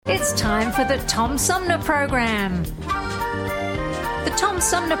It's time for the Tom Sumner Program. The Tom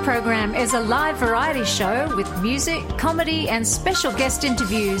Sumner Program is a live variety show with music, comedy, and special guest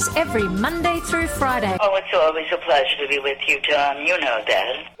interviews every Monday through Friday. Oh, it's always a pleasure to be with you, Tom. You know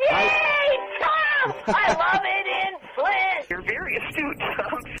that. Yay, Tom! I love it in Flint! You're very astute,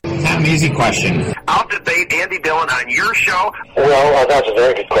 Tom. An easy question. I'll debate Andy Dillon on your show. Well, that's a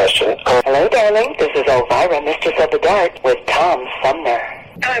very good question. Hello, darling. This is Elvira, Mistress of the Dark, with Tom Sumner.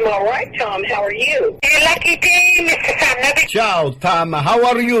 I'm all right, Tom. How are you? You lucky day, Mr. Sumner. Ciao, Tom. How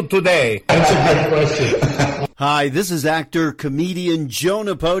are you today? That's a good question. Hi, this is actor, comedian Joe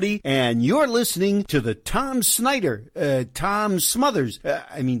Dape, and you're listening to the Tom Smothers.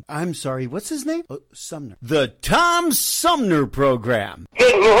 I'm sorry, what's his name? Oh, Sumner. The Tom Sumner Program.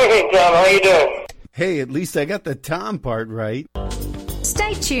 Good morning, Tom. How you doing? Hey, at least I got the Tom part right.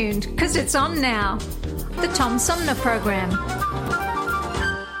 Stay tuned, because it's on now. The Tom Sumner Program.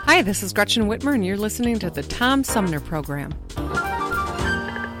 Hi, this is Gretchen Whitmer, and you're listening to the Tom Sumner Program.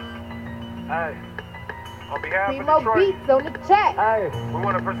 Hey, on behalf See of more Detroit, beats on the chat. hey, we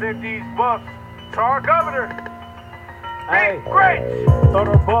want to present these bucks to our governor. Hey, Big Gretch. throw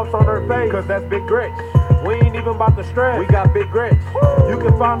them buffs on her face, cause that's Big Gretch. We ain't even about to stress, we got Big Gretch. You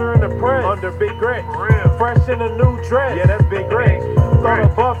can find her in the press, under Big Gretch. For real. Fresh in a new dress, yeah, that's Big Gretch. Throw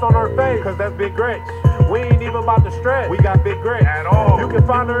them buffs on her face, cause that's Big Gretch. We ain't even about to stress, we got Big Gretch. At all. You can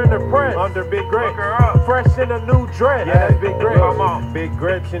find her in the press, under Big Gretch. Look her up. Fresh in a new dress, yeah, that's Big Gretch. Come on. Big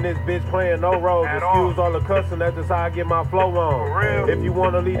Gretch and this bitch playing no roles. At Excuse all the cussing, that's just how I get my flow on. For real. If you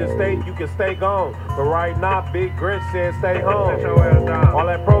wanna leave the state, you can stay gone. But right now, Big Gretch said stay home. Sit your ass down. All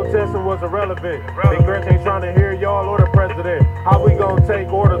that protesting was irrelevant. Big Gretch ain't trying to hear y'all or the president. How we gonna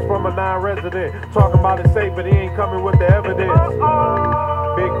take orders from a non-resident? Talking about it safe, but he ain't coming with the evidence.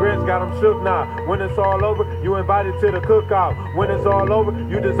 Big Gretch got him shook now. When it's all over, you invited to the cookout. When it's all over,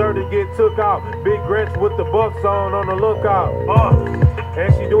 you deserve to get took out. Big Gretch with the Bucks on the lookout.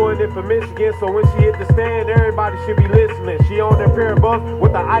 And she doing it for Michigan, so when she hit the stand, everybody should be listening. She on that pair of bucks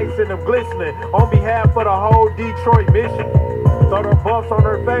with the ice in them glistening. On behalf of the whole Detroit mission. Throw the buffs on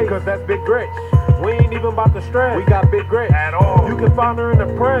her face, cause that's Big Gretch. We ain't even about to stress, we got Big Gretch. At all. You can find her in the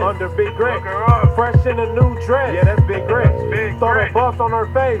press, under Big Gretch. Look her up. Fresh in a new dress, yeah, that's Big Gretch. Big Throw Gretch. the buffs on her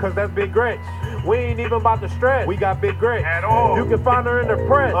face, cause that's Big Gretch. We ain't even about to stress, we got Big Gretch. At all. You can find her in the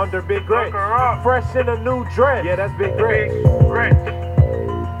press, under Big Gretch. Look her up. Fresh in a new dress, yeah, that's Big Gretch. Big Gretch.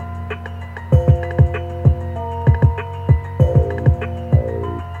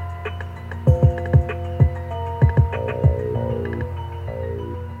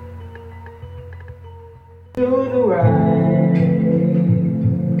 Do the right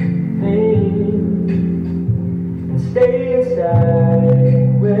thing and stay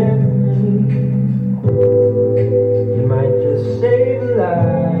inside with me. You might just save a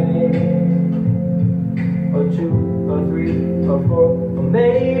life, or two, or three, or four, or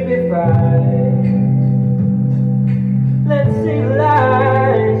maybe five. Let's save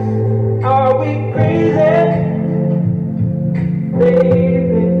lives. Are we crazy, baby?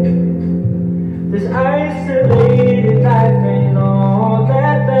 This isolated life ain't all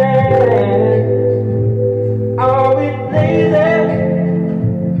that bad. Are we lazy?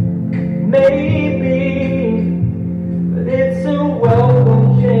 Maybe, but it's a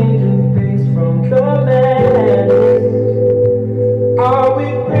welcome change of pace from the madness. Are we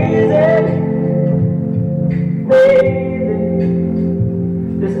crazy? Maybe,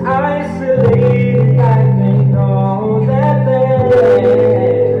 this isolated life ain't all that bad.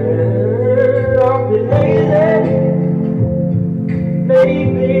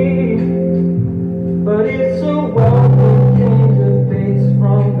 Maybe, but it's a welcome change of pace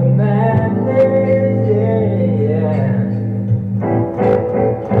from the madness, yeah.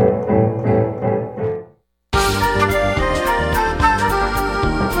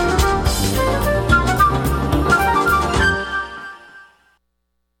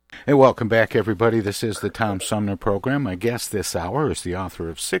 Hey, welcome back, everybody. This is the Tom Sumner Program. My guest this hour is the author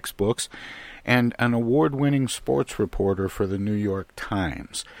of 6 books and an award-winning sports reporter for the New York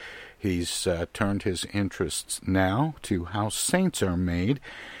Times. He's turned his interests now to how saints are made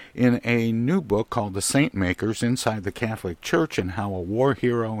in a new book called The Saint Makers Inside the Catholic Church and How a War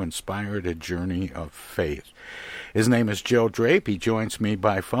Hero Inspired a Journey of Faith. His name is Joe Dape. He joins me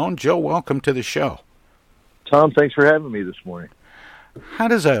by phone. Joe, welcome to the show. Tom, thanks for having me this morning. How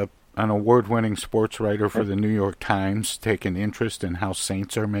does an award-winning sports writer for the New York Times take an interest in how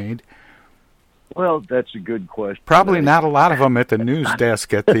saints are made? Well, that's a good question. Probably not a lot of them at the news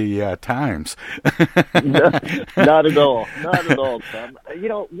desk at the Times. Not at all. Not at all, Tom. You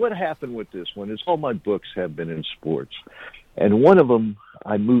know, what happened with this one is all my books have been in sports. And one of them,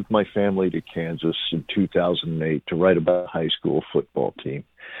 I moved my family to Kansas in 2008 to write about a high school football team.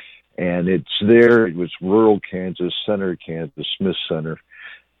 And it was rural Kansas, center of Kansas, Smith Center.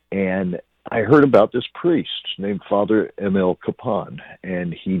 And I heard about this priest named Father M.L. Capon,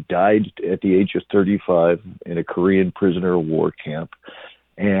 and he died at the age of 35 in a Korean prisoner of war camp.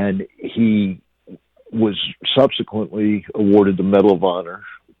 And he was subsequently awarded the Medal of Honor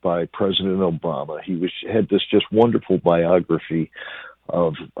by President Obama. He had this just wonderful biography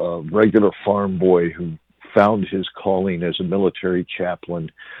of a regular farm boy who found his calling as a military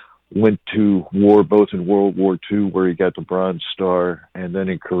chaplain, went to war both in World War II, where he got the Bronze Star, and then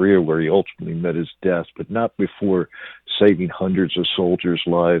in Korea, where he ultimately met his death, but not before saving hundreds of soldiers'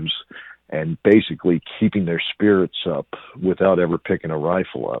 lives and basically keeping their spirits up without ever picking a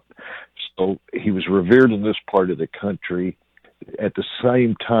rifle up. So he was revered in this part of the country. At the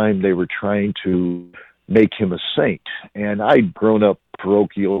same time, they were trying to make him a saint. And I'd grown up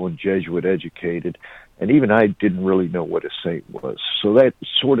parochial and Jesuit educated, and even I didn't really know what a saint was. So that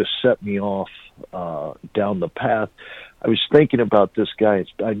sort of set me off down the path. I was thinking about this guy.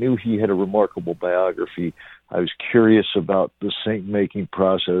 I knew he had a remarkable biography. I was curious about the saint-making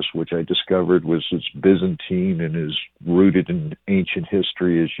process, which I discovered was it's Byzantine and is rooted in ancient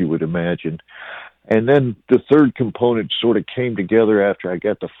history, as you would imagine. And then the third component sort of came together after I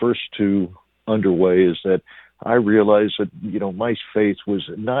got the first two underway, is that I realized that, my faith was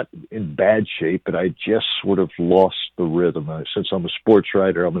not in bad shape, but I just sort of lost the rhythm. Since I'm a sports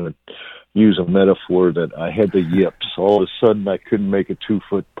writer, I'm going to use a metaphor that I had the yips. All of a sudden, I couldn't make a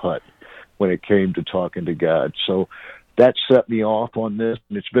 2-foot putt when it came to talking to God. So that set me off on this,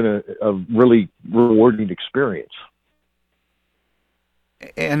 and it's been a really rewarding experience.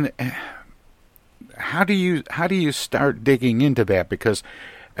 And how do you start digging into that? Because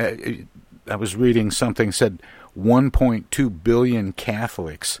I was reading something said 1.2 billion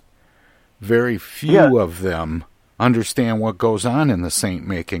Catholics, very few of them understand what goes on in the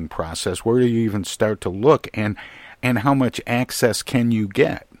saint-making process. Where do you even start to look, and how much access can you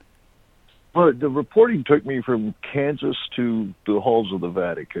get? Well, the reporting took me from Kansas to the halls of the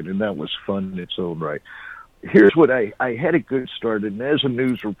Vatican, and that was fun in its own right. Here's what I had a good start, and as a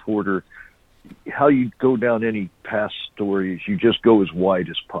news reporter, how you go down any past stories, you just go as wide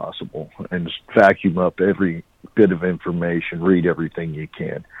as possible and vacuum up every bit of information, read everything you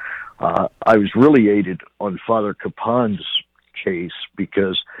can. I was really aided on Father Capon's case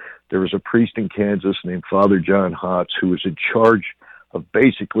because there was a priest in Kansas named Father John Hotz who was in charge of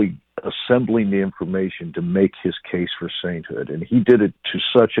basically assembling the information to make his case for sainthood. And he did it to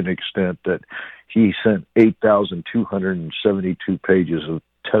such an extent that he sent 8,272 pages of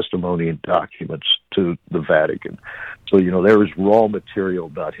testimony and documents to the Vatican. So, there was raw material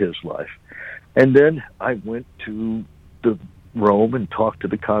about his life. And then I went to Rome and talked to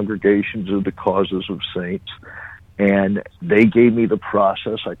the congregations of the causes of saints, and they gave me the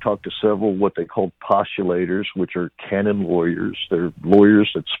process. I talked to several what they called postulators, which are canon lawyers. They're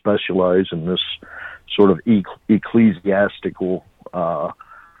lawyers that specialize in this sort of ecclesiastical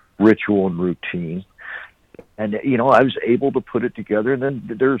ritual and routine. And, I was able to put it together. And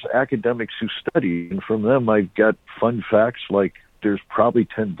then there's academics who study. And from them, I got fun facts like there's probably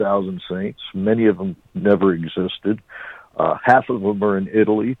 10,000 saints. Many of them never existed. Half of them are in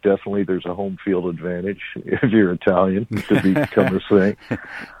Italy. Definitely there's a home field advantage if you're Italian to become a saint.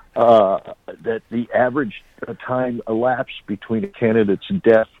 That the average time elapsed between a candidate's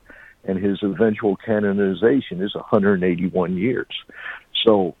death and his eventual canonization is 181 years.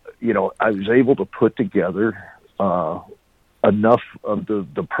 So, I was able to put together enough of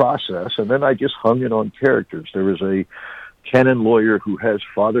the process, and then I just hung it on characters. There was a canon lawyer who has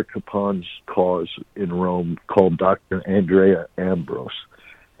Father Capon's cause in Rome called Dr. Andrea Ambrose.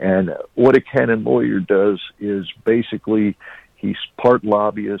 And what a canon lawyer does is basically he's part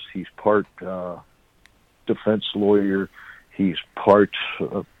lobbyist, he's part defense lawyer, he's part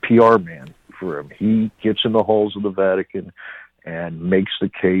PR man for him. He gets in the halls of the Vatican and makes the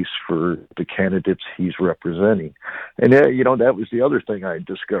case for the candidates he's representing. And, that was the other thing I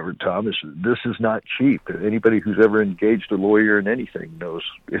discovered, Tom, is this is not cheap. Anybody who's ever engaged a lawyer in anything knows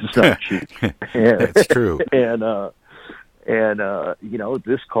it's not cheap. That's true. And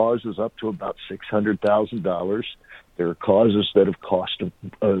this cause is up to about $600,000. There are causes that have cost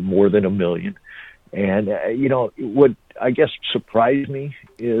more than $1 million. And, what I guess surprised me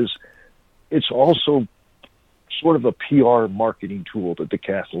is it's also sort of a PR marketing tool that the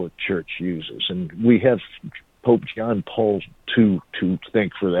Catholic Church uses. And we have Pope John Paul II to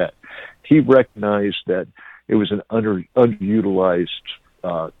thank for that. He recognized that it was an underutilized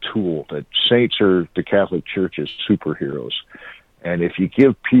tool, that saints are the Catholic Church's superheroes. And if you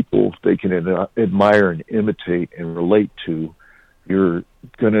give people they can admire and imitate and relate to, you're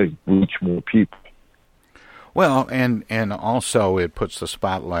going to reach more people. Well, and also it puts the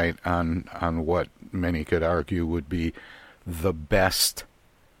spotlight on what many could argue would be the best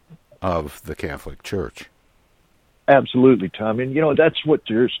of the Catholic Church. Absolutely, Tom. And, that's what,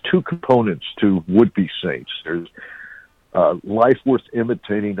 there's two components to would-be saints. There's life worth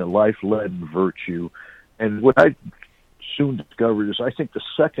imitating, a life led in virtue. And what I soon discovered is I think the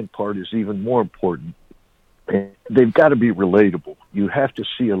second part is even more important. They've got to be relatable. You have to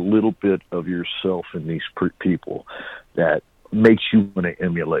see a little bit of yourself in these people that makes you want to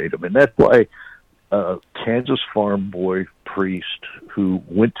emulate them. And that's why Kansas farm boy priest who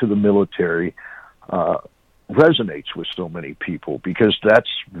went to the military resonates with so many people, because that's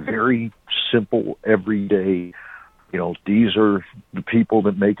very simple, everyday. These are the people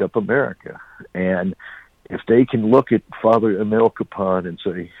that make up America. And if they can look at Father Emil Capon and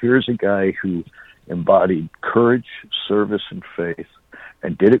say, here's a guy who embodied courage, service, and faith,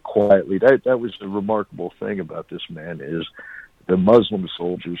 and did it quietly. That was the remarkable thing about this man, is the Muslim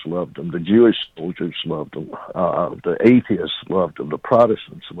soldiers loved him, the Jewish soldiers loved him, the atheists loved him, the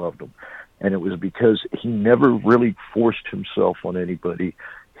Protestants loved him. And it was because he never really forced himself on anybody.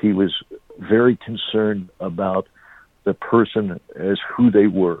 He was very concerned about the person as who they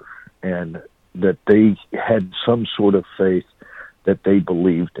were, and that they had some sort of faith that they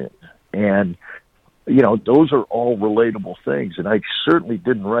believed in. And those are all relatable things. And I certainly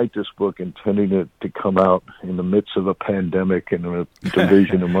didn't write this book intending it to come out in the midst of a pandemic and a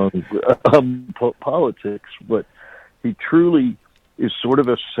division among politics. But he truly is sort of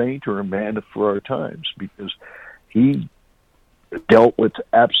a saint or a man for our times, because he dealt with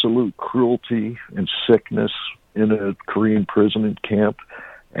absolute cruelty and sickness in a Korean prison camp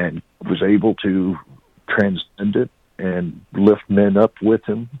and was able to transcend it and lift men up with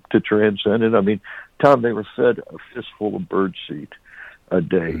him to transcend it. I mean, Tom, they were fed a fistful of birdseed a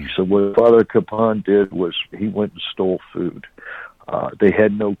day. So what Father Capon did was he went and stole food. They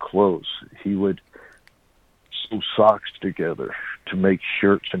had no clothes. He would sew socks together to make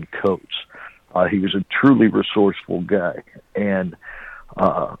shirts and coats. He was a truly resourceful guy. And,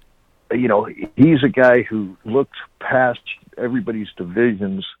 he's a guy who looked past everybody's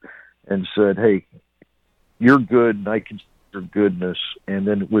divisions and said, hey, you're good, and I consider goodness, and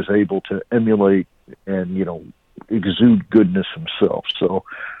then was able to emulate and, exude goodness himself. So,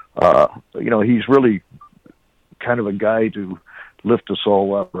 he's really kind of a guy to lift us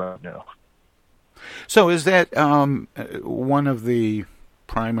all up right now. So is that one of the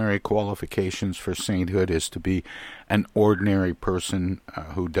primary qualifications for sainthood, is to be an ordinary person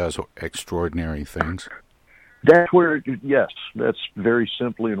who does extraordinary things? That's where, yes, that's very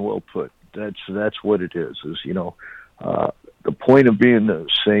simply and well put. That's what it is the point of being a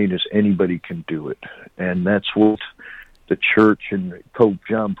saint is anybody can do it. And that's what the church and Pope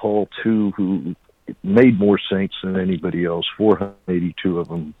John Paul II, who made more saints than anybody else, 482 of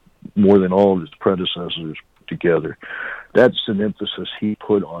them, more than all of his predecessors together. That's an emphasis he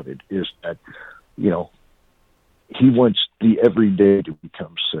put on it, is that, he wants the everyday to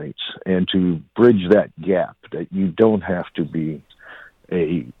become saints and to bridge that gap, that you don't have to be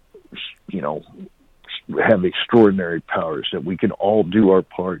have extraordinary powers, that we can all do our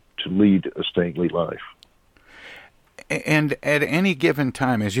part to lead a saintly life. And at any given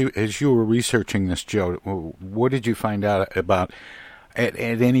time, as you were researching this, Joe, what did you find out about at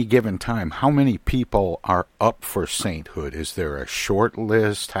any given time? How many people are up for sainthood? Is there a short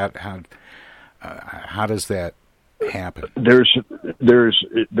list? How does that happen? There's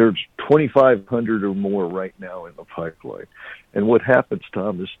 2,500 or more right now in the pipeline. And what happens,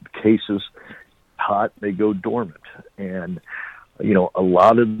 Tom, is cases hot, they go dormant. And, a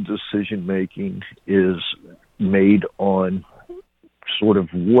lot of the decision making is made on sort of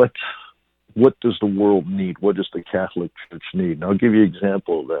what does the world need? What does the Catholic Church need? And I'll give you an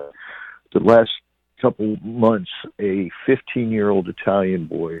example of that. The last couple months, a 15-year-old Italian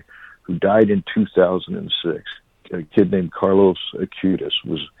boy who died in 2006, a kid named Carlos Acutis,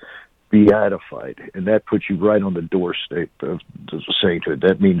 was beatified. And that puts you right on the doorstep of the sainthood.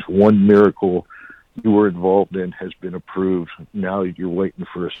 That means one miracle you were involved in has been approved. Now you're waiting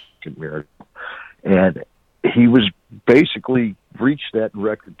for a second miracle. And he was basically reached that in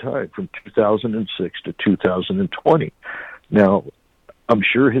record time from 2006 to 2020. Now, I'm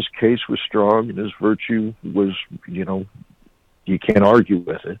sure his case was strong and his virtue was, you can't argue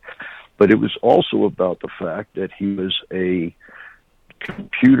with it. But it was also about the fact that he was a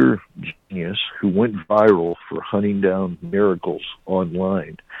computer genius who went viral for hunting down miracles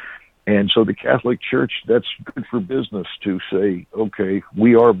online. And so the Catholic Church, that's good for business to say, okay,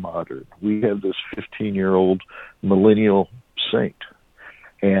 we are modern. We have this 15-year-old millennial saint.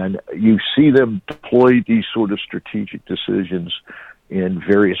 And you see them deploy these sort of strategic decisions in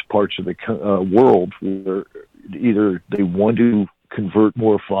various parts of the world where either they want to convert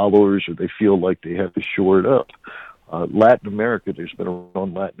more followers or they feel like they have to shore it up. Latin America, there's been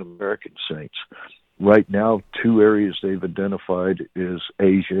around Latin American saints. Right now, 2 areas they've identified is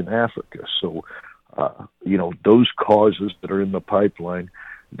Asia and Africa. So, those causes that are in the pipeline,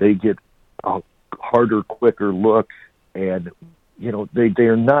 they get a harder, quicker look, and, they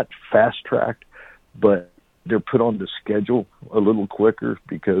are not fast-tracked, but they're put on the schedule a little quicker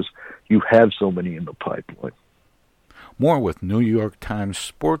because you have so many in the pipeline. More with New York Times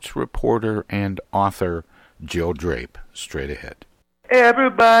sports reporter and author Joe Dape, straight ahead.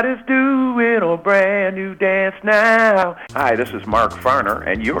 Everybody's doing a brand new dance now. Hi, this is Mark Farner,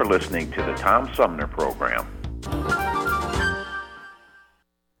 and you're listening to the Tom Sumner Program.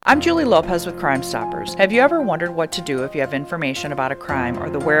 I'm Julie Lopez with Crime Stoppers. Have you ever wondered what to do if you have information about a crime or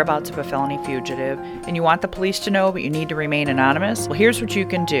the whereabouts of a felony fugitive and you want the police to know but you need to remain anonymous? Well, here's what you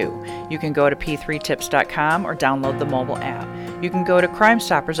can do. You can go to p3tips.com or download the mobile app. You can go to Crime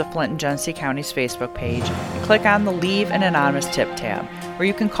Stoppers of Flint and Genesee County's Facebook page and click on the Leave an Anonymous Tip tab, or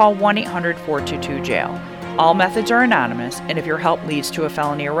you can call 1-800-422-JAIL. All methods are anonymous, and if your help leads to a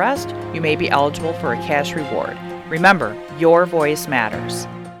felony arrest, you may be eligible for a cash reward. Remember, your voice matters.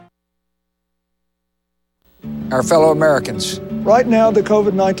 Our fellow Americans. Right now, the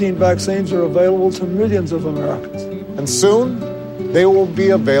COVID-19 vaccines are available to millions of Americans. And soon, they will be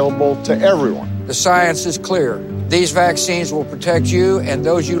available to everyone. The science is clear. These vaccines will protect you and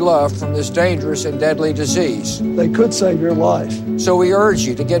those you love from this dangerous and deadly disease. They could save your life. So we urge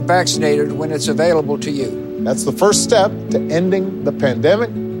you to get vaccinated when it's available to you. That's the first step to ending the pandemic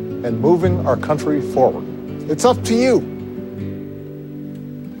and moving our country forward. It's up to you.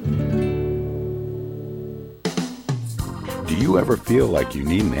 Do you ever feel like you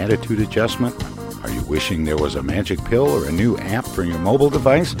need an attitude adjustment? Are you wishing there was a magic pill or a new app for your mobile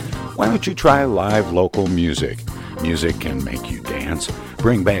device? Why don't you try live local music? Music can make you dance,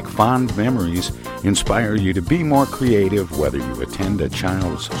 bring back fond memories, inspire you to be more creative, whether you attend a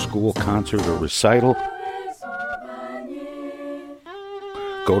child's school concert or recital,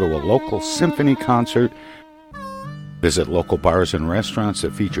 go to a local symphony concert, visit local bars and restaurants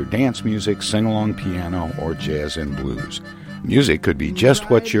that feature dance music, sing-along piano, or jazz and blues. Music could be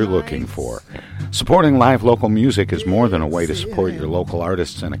just what you're looking for. Supporting live local music is more than a way to support your local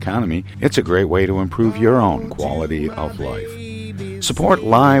artists and economy. It's a great way to improve your own quality of life. Support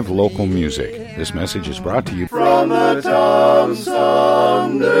live local music. This message is brought to you from the Tom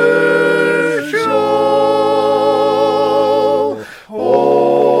Sumner Show. Oh,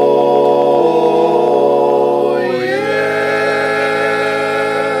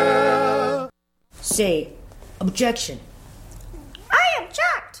 yeah. Say, objection. I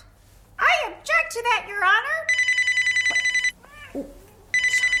object. I object to that, Your Honor.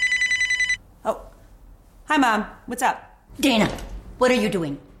 Oh, hi, Mom. What's up? Dana, what are you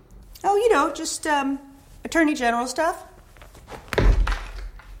doing? Oh, just Attorney General stuff.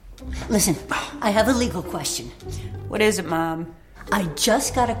 Listen, I have a legal question. What is it, Mom? I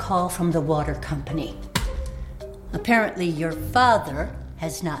just got a call from the water company. Apparently, your father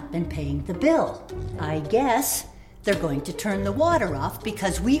has not been paying the bill. I guess they're going to turn the water off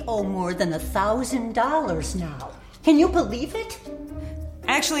because we owe more than $1,000 now. Can you believe it?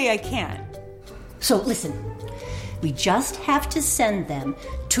 Actually, I can't. So listen, we just have to send them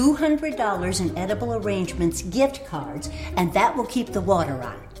 $200 in Edible Arrangements gift cards, and that will keep the water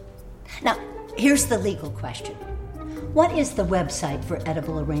on. Now, here's the legal question. What is the website for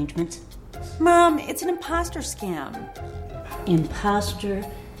Edible Arrangements? Mom, it's an imposter scam. Imposter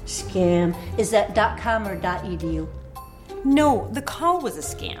scam. Is that .com or .edu? No, the call was a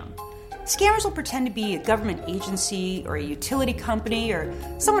scam. Scammers will pretend to be a government agency or a utility company or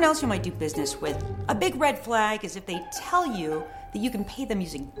someone else you might do business with. A big red flag is if they tell you that you can pay them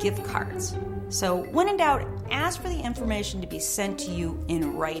using gift cards. So when in doubt, ask for the information to be sent to you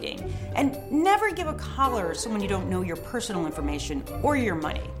in writing. And never give a caller or someone you don't know your personal information or your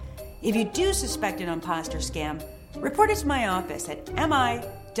money. If you do suspect an imposter scam, report it to my office at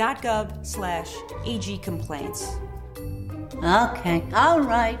mi.gov/agcomplaints. Okay, all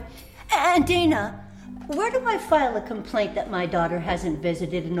right. And Dana, where do I file a complaint that my daughter hasn't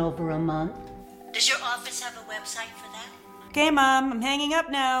visited in over a month? Does your office have a website for that? Okay, Mom, I'm hanging up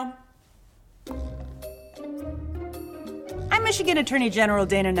now. I'm Michigan Attorney General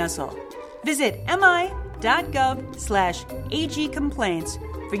Dana Nessel. Visit mi.gov/AG complaints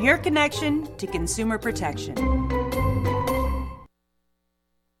for your connection to consumer protection.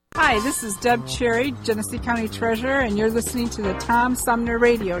 Hi, this is Deb Cherry, Genesee County Treasurer, and you're listening to the Tom Sumner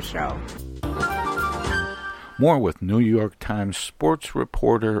Radio Show. More with New York Times sports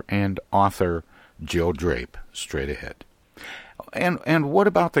reporter and author Joe Dape straight ahead. And what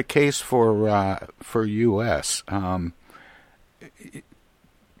about the case for U.S.?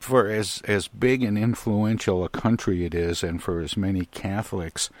 For as big and influential a country it is, and for as many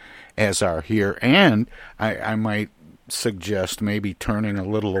Catholics as are here, and I might suggest maybe turning a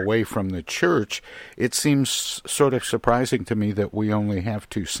little away from the church, it seems sort of surprising to me that we only have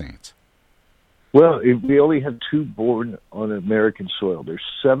 2 saints. Well, we only have 2 born on American soil. There's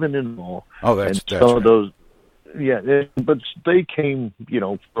 7 in all. Oh, that's some right. of those, yeah, but they came,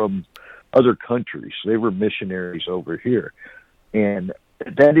 from other countries. They were missionaries over here, and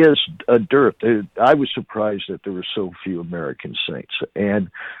that is a dearth. I was surprised that there were so few American saints.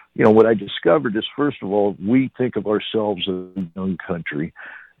 And, what I discovered is, first of all, we think of ourselves as a young country.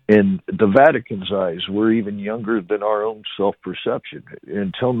 In the Vatican's eyes, we're even younger than our own self-perception.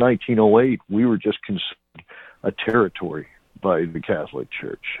 Until 1908, we were just considered a territory by the Catholic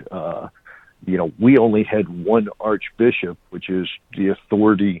Church. We only had one archbishop, which is the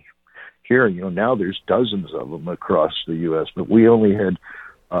authority here. Now there's dozens of them across the U.S., but we only had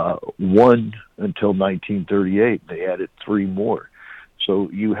one until 1938. They added 3 more. So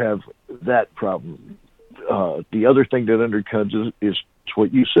you have that problem. The other thing that undercuts is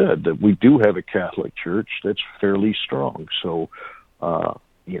what you said, that we do have a Catholic Church that's fairly strong. So,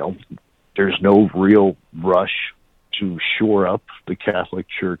 there's no real rush to shore up the Catholic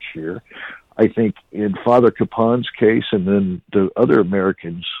Church here. I think in Father Capon's case, and then the other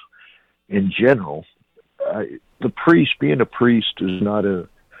Americans in general, the priest, being a priest is not a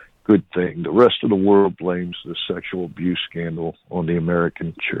good thing. The rest of the world blames the sexual abuse scandal on the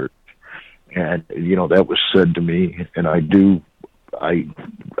American church. And, that was said to me, and I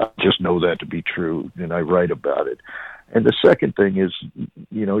just know that to be true, and I write about it. And the second thing is,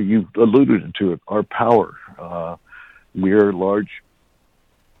 you've alluded to it, our power. We are a large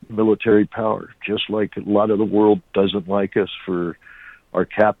military power, just like a lot of the world doesn't like us for our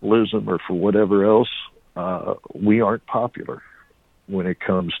capitalism or for whatever else. We aren't popular when it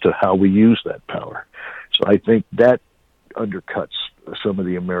comes to how we use that power. So I think that undercuts some of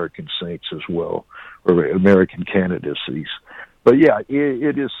the American saints as well, or American candidacies. But yeah,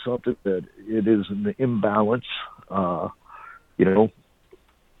 it is something that it is an imbalance,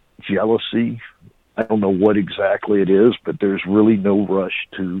 jealousy. I don't know what exactly it is, but there's really no rush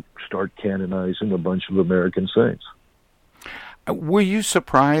to start canonizing a bunch of American saints. Were you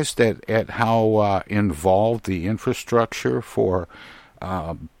surprised at how involved the infrastructure for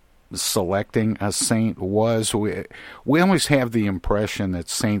selecting a saint was? We always have the impression that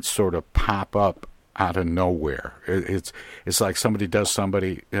saints sort of pop up out of nowhere. It's like somebody does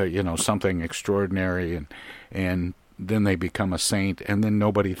something extraordinary, and then they become a saint, and then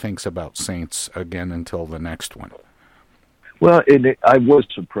nobody thinks about saints again until the next one. Well, I was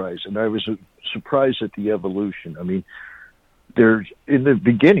surprised, and I was surprised at the evolution. I mean, in the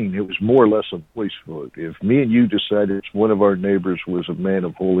beginning, it was more or less a voice vote. If me and you decided one of our neighbors was a man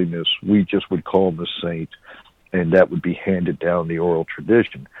of holiness, we just would call him a saint, and that would be handed down the oral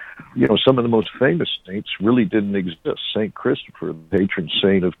tradition. Some of the most famous saints really didn't exist. Saint Christopher, the patron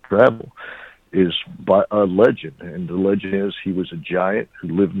saint of travel, is a legend, and the legend is he was a giant who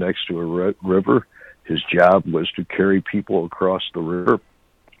lived next to a river. His job was to carry people across the river,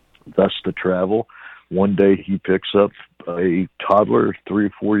 thus the travel. One day he picks up a toddler, 3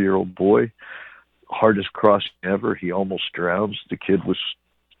 or 4 year old boy, hardest crossing ever. He almost drowns. The kid was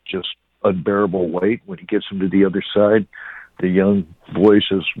just unbearable weight. When he gets him to the other side, the young boy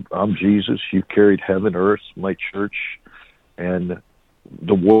says, "I'm Jesus. You carried heaven, earth, my church, and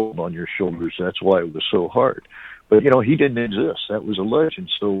the world on your shoulders. That's why it was so hard." But, he didn't exist. That was a legend.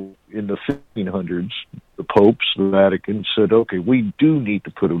 So in the 1500s, the popes, the Vatican said, okay, we do need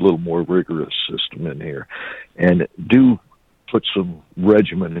to put a little more rigorous system in here and do put some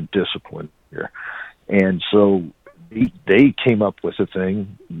regimen and discipline here. And so they came up with a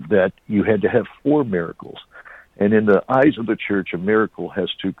thing that you had to have 4 miracles. And in the eyes of the church, a miracle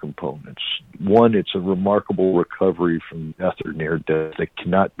has 2 components. One, it's a remarkable recovery from death or near death that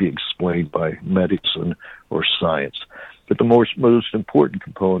cannot be explained by medicine or science. But the most important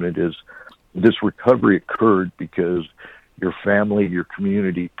component is this recovery occurred because your family, your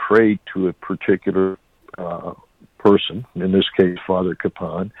community prayed to a particular person, in this case Father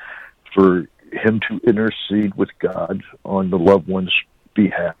Capon, for him to intercede with God on the loved one's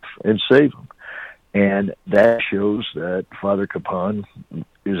behalf and save them. And that shows that Father Capon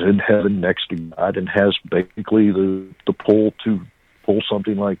is in heaven next to God and has basically the pull to pull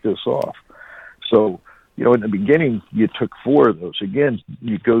something like this off. So, in the beginning, you took 4 of those. Again,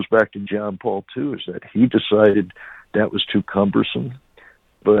 it goes back to John Paul II, is that he decided that was too cumbersome,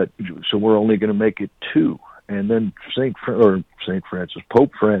 so we're only going to make it 2. And then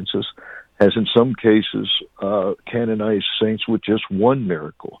Pope Francis has in some cases canonized saints with just 1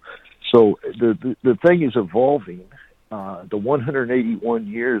 miracle. So the thing is evolving. The 181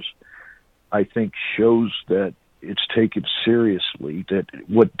 years, I think, shows that it's taken seriously. That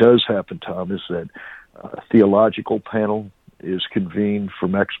what does happen, Tom, is that a theological panel is convened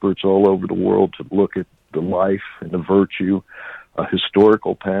from experts all over the world to look at the life and the virtue. A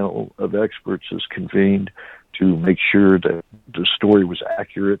historical panel of experts is convened to make sure that the story was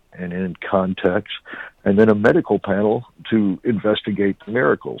accurate and in context, and then a medical panel to investigate the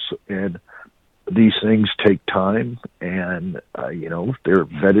miracles. And these things take time, and, they're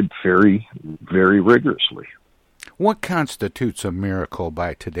vetted very, very rigorously. What constitutes a miracle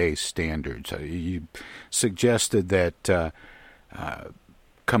by today's standards? You suggested that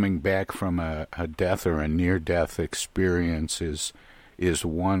coming back from a death or a near-death experience is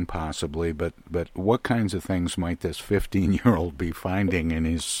one possibly, but what kinds of things might this 15-year-old be finding in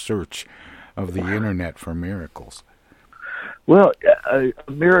his search of the Internet for miracles? Well, the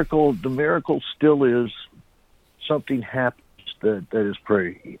miracle still is something happens that is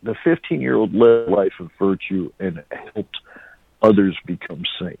praying. The 15-year-old led a life of virtue and helped others become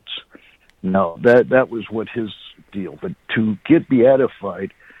saints. Now, that was what his deal. But to get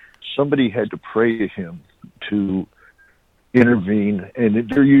beatified, somebody had to pray to him to intervene, and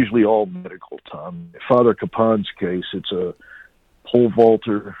they're usually all medical, Tom. Father Capon's case, it's a pole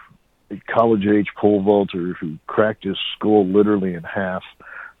vaulter, a college-age pole vaulter who cracked his skull literally in half,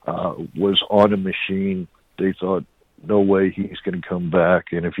 was on a machine. They thought, no way he's going to come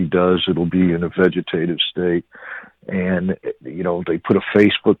back, and if he does, it'll be in a vegetative state. And, they put a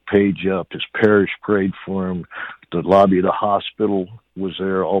Facebook page up. His parish prayed for him. The lobby of the hospital was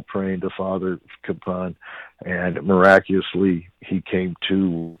there, all praying to Father Capon. And miraculously, he came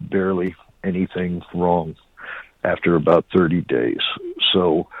to barely anything wrong after about 30 days.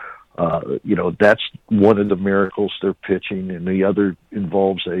 So, that's one of the miracles they're pitching. And the other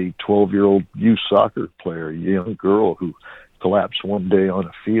involves a 12-year-old youth soccer player, a young girl who collapsed one day on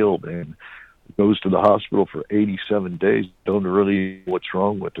a field and goes to the hospital for 87 days. Don't really know what's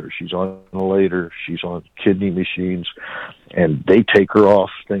wrong with her. She's on a ventilator. She's on kidney machines. And they take her off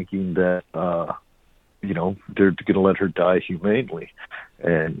thinking that, they're going to let her die humanely.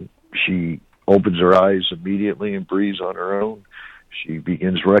 And she opens her eyes immediately and breathes on her own. She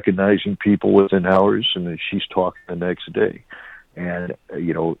begins recognizing people within hours, and then she's talking the next day. And,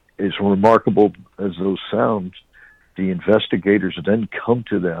 as remarkable as those sound, the investigators then come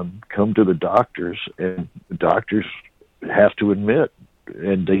to the doctors, and the doctors have to admit,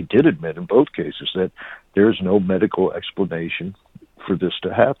 and they did admit in both cases, that there's no medical explanation for this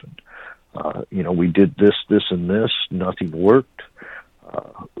to happen. We did this, and this. Nothing worked.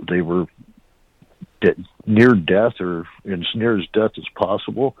 They were near death, or as near as death as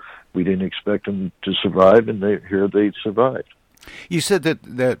possible. We didn't expect them to survive, and here they survived. You said that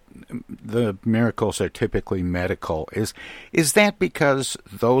the miracles are typically medical. Is that because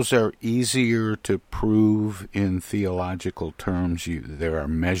those are easier to prove in theological terms? There are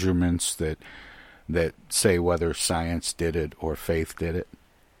measurements that say whether science did it or faith did it?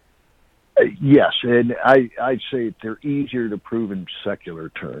 Yes, and I'd say they're easier to prove in secular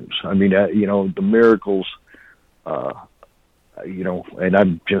terms. I mean, the miracles, and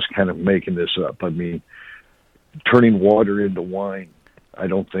I'm just kind of making this up. I mean, turning water into wine, I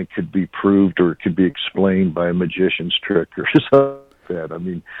don't think could be proved or could be explained by a magician's trick or something like that. I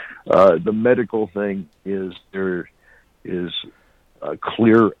mean, the medical thing is there is a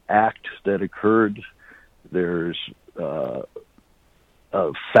clear act that occurred. There's a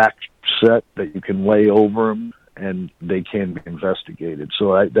fact set that you can lay over them, and they can be investigated.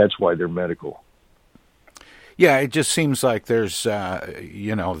 So that's why they're medical. Yeah, it just seems like there's,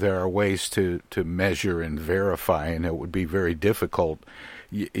 there are ways to measure and verify, and it would be very difficult,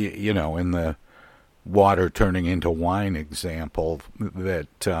 in the water turning into wine example, that,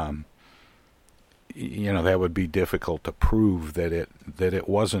 that would be difficult to prove that it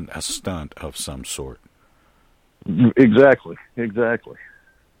wasn't a stunt of some sort. Exactly. In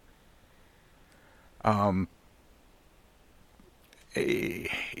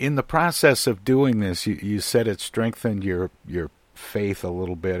the process of doing this, you said it strengthened your faith a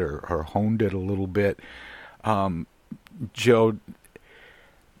little bit or honed it a little bit. Joe,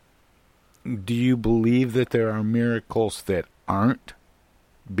 do you believe that there are miracles that aren't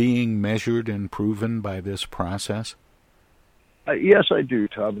being measured and proven by this process? Yes, I do,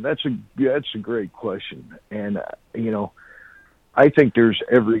 Tom. And that's a great question. And, I think there's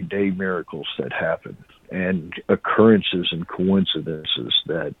everyday miracles that happen and occurrences and coincidences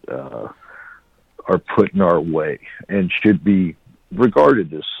that are put in our way and should be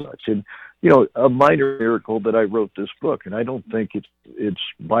regarded as such. And, a minor miracle that I wrote this book, and I don't think it's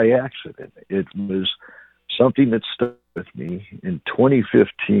by accident. It was something that stuck with me in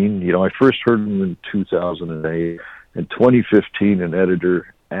 2015. I first heard him in 2008. In 2015, an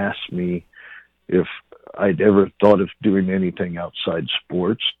editor asked me if I'd ever thought of doing anything outside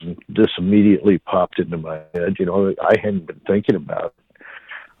sports. And this immediately popped into my head. I hadn't been thinking about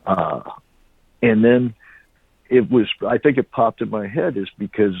it. And then I think it popped in my head is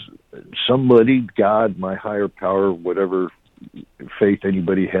because somebody, God, my higher power, whatever faith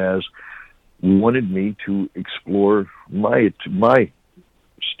anybody has, wanted me to explore my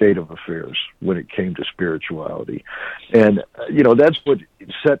state of affairs when it came to spirituality. And, that's what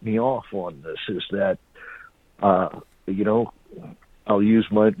set me off on this is that, I'll use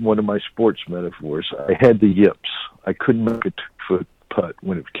one of my sports metaphors. I had the yips. I couldn't make a 2-foot putt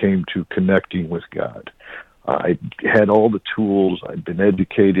when it came to connecting with God. I had all the tools. I'd been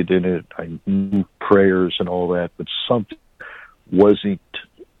educated in it. I knew prayers and all that, but something wasn't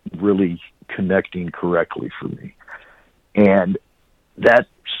really connecting correctly for me. And that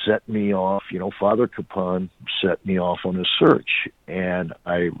set me off. Father Capon set me off on a search. And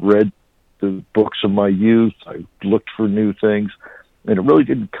I read the books of my youth. I looked for new things. And it really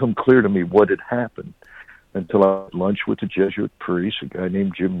didn't come clear to me what had happened until I had lunch with a Jesuit priest, a guy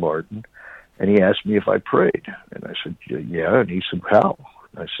named Jim Martin. And he asked me if I prayed. And I said, yeah. And he said, how?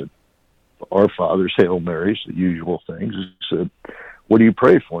 And I said, Our Fathers, Hail Marys, the usual things. He said, what do you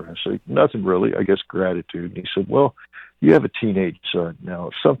pray for? And I said, nothing really, I guess gratitude. And he said, well, you have a teenage son. Now,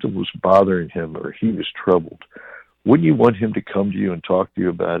 if something was bothering him or he was troubled, wouldn't you want him to come to you and talk to you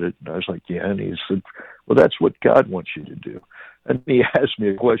about it? And I was like, yeah. And he said, well, that's what God wants you to do. And he asked me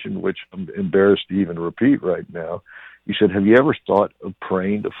a question which I'm embarrassed to even repeat right now. He said, have you ever thought of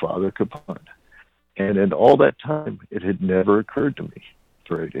praying to Father Capon? And in all that time, it had never occurred to me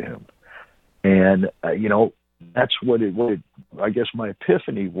to pray to him. And, that's what I guess my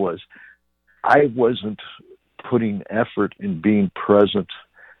epiphany was. I wasn't putting effort in being present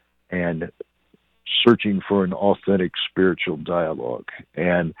and searching for an authentic spiritual dialogue.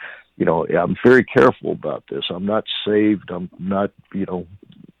 And, I'm very careful about this. I'm not saved. I'm not,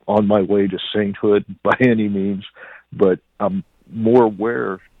 on my way to sainthood by any means, but I'm more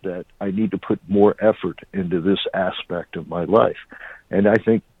aware that I need to put more effort into this aspect of my life. And I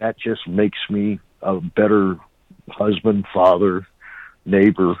think that just makes me a better husband, father,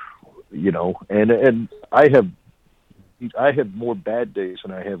 neighbor, and I have more bad days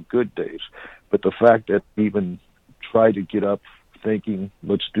than I have good days. But the fact that I even try to get up thinking,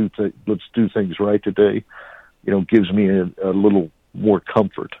 let's do things right today, gives me a little more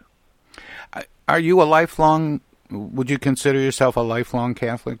comfort. Are you would you consider yourself a lifelong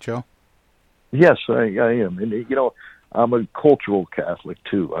Catholic, Joe? Yes, I am. And, I'm a cultural Catholic,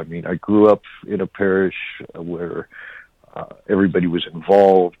 too. I mean, I grew up in a parish where everybody was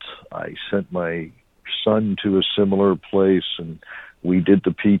involved. I sent my son to a similar place, and we did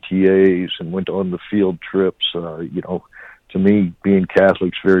the PTAs and went on the field trips. To me, being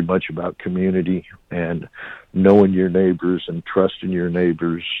Catholic is very much about community and knowing your neighbors and trusting your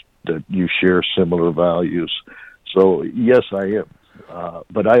neighbors that you share similar values. So, yes, I am.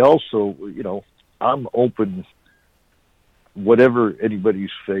 But I also, I'm open. Whatever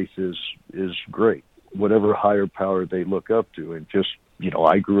anybody's faith is great. Whatever higher power they look up to. And just,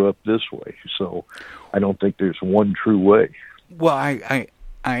 I grew up this way. So I don't think there's one true way. Well, I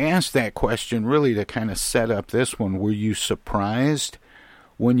asked that question really to kind of set up this one. Were you surprised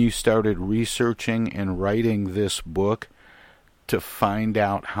when you started researching and writing this book to find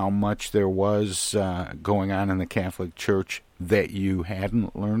out how much there was going on in the Catholic Church that you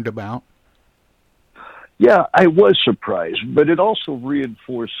hadn't learned about? Yeah, I was surprised, but it also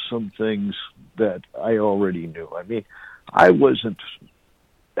reinforced some things that I already knew. I mean, I wasn't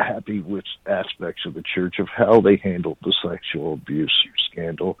happy with aspects of the church of how they handled the sexual abuse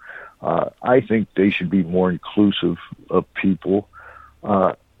scandal. I think they should be more inclusive of people.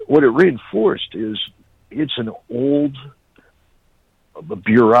 What it reinforced is it's an old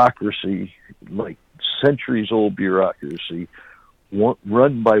bureaucracy, like centuries-old bureaucracy,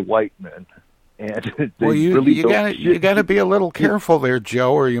 run by white men. And well, you got to be a little careful there,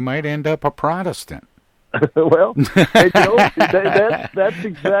 Joe, or you might end up a Protestant. Well, that's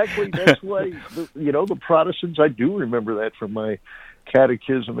why, the Protestants, I do remember that from my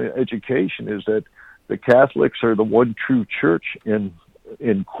catechism education, is that the Catholics are the one true church in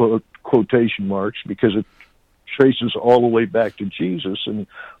quotation marks, because it traces all the way back to Jesus, and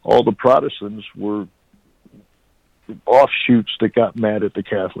all the Protestants were offshoots that got mad at the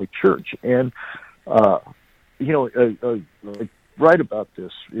Catholic Church. And, I write about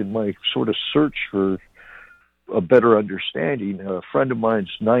this in my sort of search for a better understanding. A friend of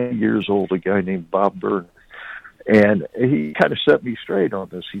mine's 90 years old, a guy named Bob Byrne, and he kind of set me straight on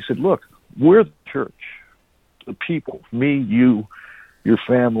this. He said, look, we're the church, the people, me, you, your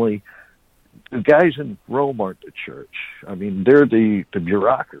family. The guys in Rome aren't the church. I mean, they're the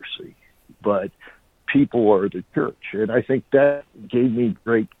bureaucracy, but people are the church. And I think that gave me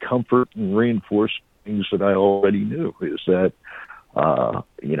great comfort and reinforced things that I already knew, is that,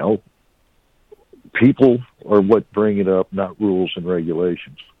 people are what bring it up, not rules and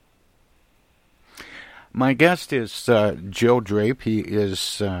regulations. My guest is Joe Dape. He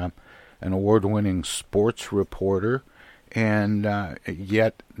is an award-winning sports reporter, and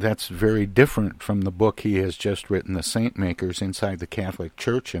yet that's very different from the book he has just written, The Saint Makers, Inside the Catholic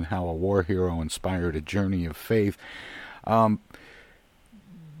Church and How a War Hero Inspired a Journey of Faith.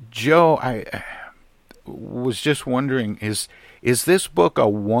 Joe, I was just wondering, is this book a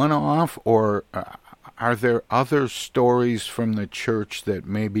one-off, or are there other stories from the church that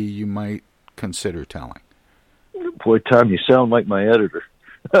maybe you might consider telling? Boy, Tom, you sound like my editor.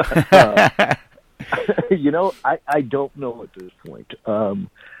 I don't know at this point.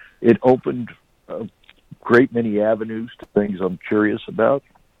 It opened a great many avenues to things I'm curious about.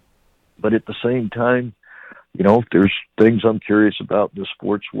 But at the same time, there's things I'm curious about in the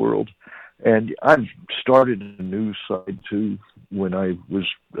sports world. And I've started a news site, too, when I was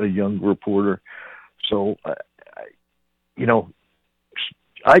a young reporter. So,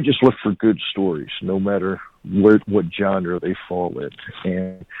 I just look for good stories, no matter what genre they fall in.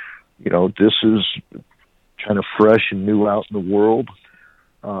 And, this is kind of fresh and new out in the world.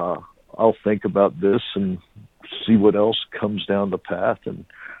 I'll think about this and see what else comes down the path. And,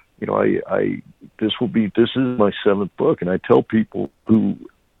 this is my 7th book. And I tell people who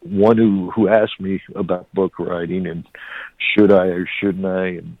ask me about book writing and should I or shouldn't I,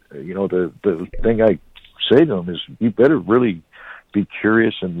 and the thing I say to them is, you better really be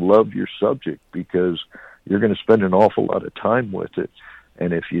curious and love your subject, because you're going to spend an awful lot of time with it.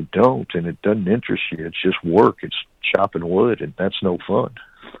 And if you don't, and it doesn't interest you, it's just work. It's chopping wood, and that's no fun.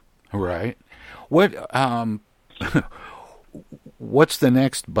 Right. What's the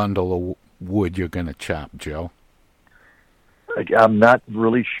next bundle of wood you're going to chop, Joe? I'm not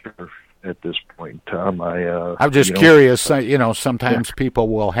really sure at this point, Tom. I'm just curious. Sometimes people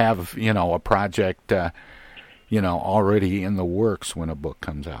will have, a project, already in the works when a book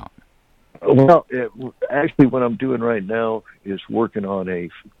comes out. Well, actually, what I'm doing right now is working on a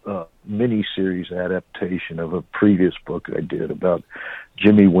mini-series adaptation of a previous book I did about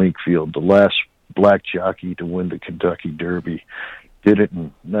Jimmy Winkfield, the last black jockey to win the Kentucky Derby. Did it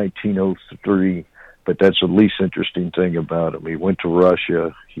in 1903. But that's the least interesting thing about him. He went to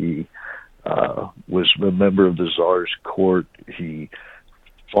Russia. He was a member of the Tsar's court. He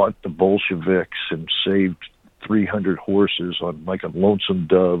fought the Bolsheviks and saved 300 horses on like a lonesome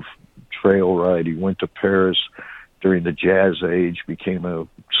dove trail ride. He went to Paris during the Jazz Age, became a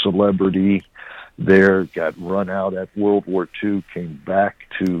celebrity there, got run out at World War II, came back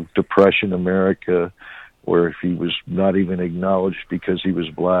to Depression America, where he was not even acknowledged because he was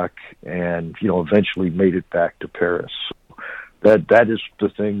black, and eventually made it back to Paris. That is the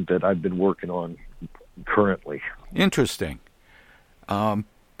thing that I've been working on currently. Interesting.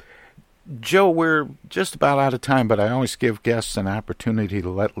 Joe, we're just about out of time, but I always give guests an opportunity to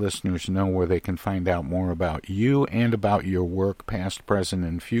let listeners know where they can find out more about you and about your work, past, present,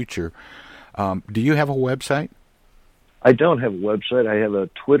 and future. Do you have a website? I don't have a website. I have a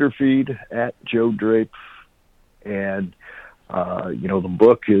Twitter feed at Joe Dape. And, the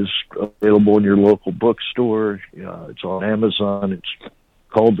book is available in your local bookstore. It's on Amazon. It's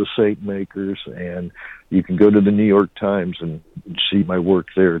called The Saint Makers. And you can go to the New York Times and see my work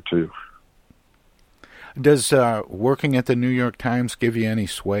there, too. Does working at the New York Times give you any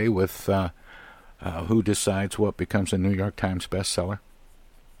sway with who decides what becomes a New York Times bestseller?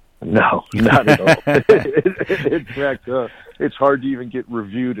 No, not at all. In fact, it's hard to even get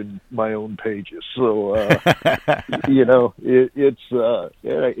reviewed in my own pages. So,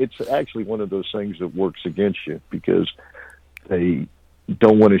 it's actually one of those things that works against you, because they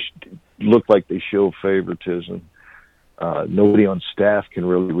don't want to look like they show favoritism. Nobody on staff can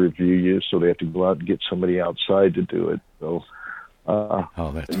really review you, so they have to go out and get somebody outside to do it. So,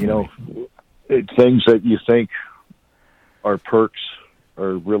 that's things that you think are perks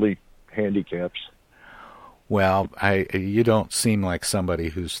are really handicaps. Well, you don't seem like somebody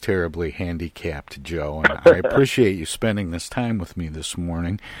who's terribly handicapped, Joe, and I appreciate you spending this time with me this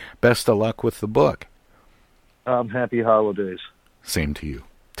morning. Best of luck with the book. Happy holidays. Same to you.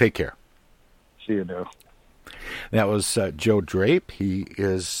 Take care. See you now. That was Joe Dape. He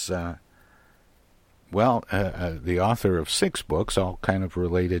is, the author of 6 books, all kind of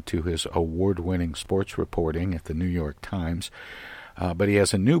related to his award-winning sports reporting at the New York Times. But he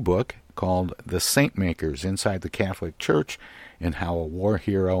has a new book called The Saint Makers, Inside the Catholic Church and How a War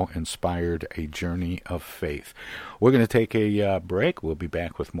Hero Inspired a Journey of Faith. We're going to take a break. We'll be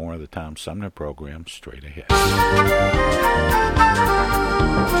back with more of the Tom Sumner program straight ahead.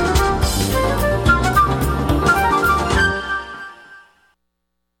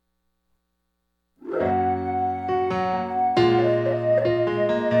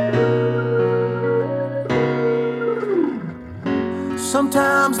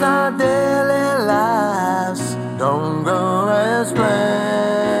 Sometimes our daily lives don't go as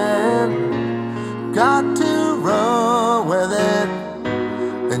planned. Got to roll with it,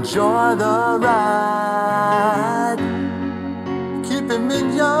 enjoy the ride. Keep him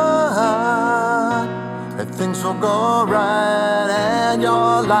in your heart, and things will go right, and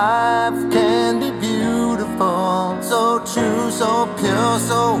your life can be beautiful. So true, so pure,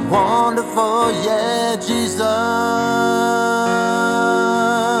 so wonderful, yeah, Jesus.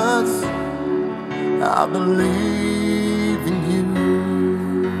 I believe in you.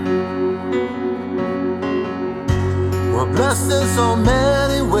 We're blessed in so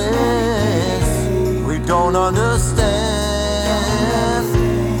many ways we don't understand.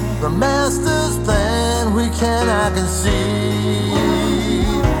 The Master's plan we cannot conceive.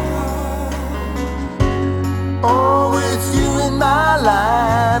 Oh, it's you in my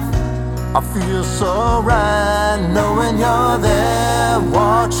life. I feel so right knowing you're there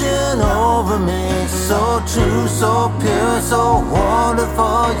watching over me. So true, so pure, so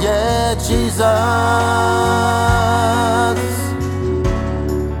wonderful, yeah, Jesus.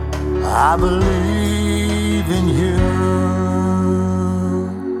 I believe in you.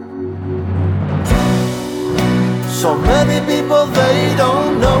 So many people, they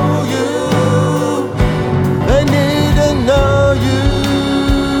don't know you. They need to know you.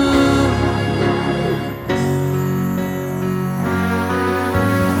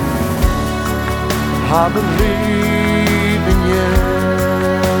 I believe in you.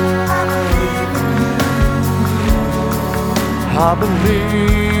 I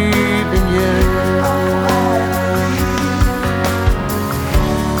believe in you.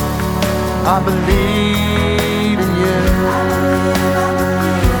 I believe in you.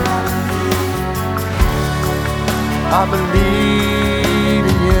 I believe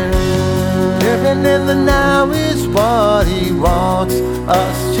in you. Living in the now is what He wants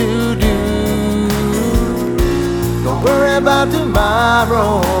us to do. Don't worry about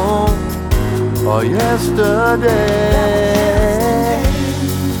tomorrow or yesterday.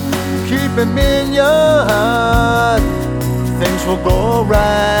 Keep Him in your heart. Things will go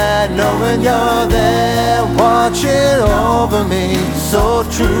right knowing you're there watching over me. So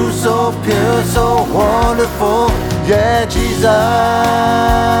true, so pure, so wonderful, yeah, Jesus.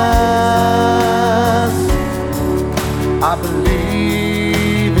 I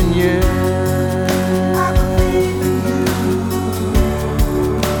believe in you.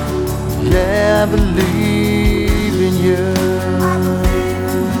 Yeah, I believe in you.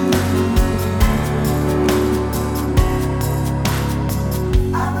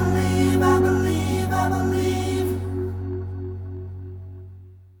 I believe, I believe, I believe.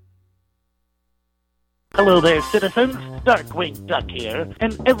 Hello there, citizens. Darkwing Duck here,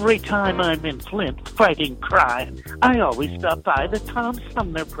 and every time I'm in Flint fighting crime, I always stop by the Tom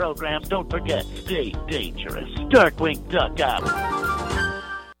Sumner program. Don't forget, stay dangerous. Darkwing Duck out.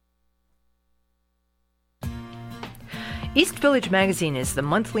 East Village Magazine is the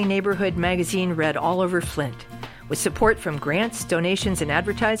monthly neighborhood magazine read all over Flint. With support from grants, donations, and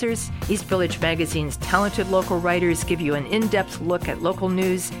advertisers, East Village Magazine's talented local writers give you an in-depth look at local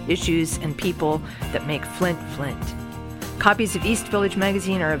news, issues, and people that make Flint, Flint. Copies of East Village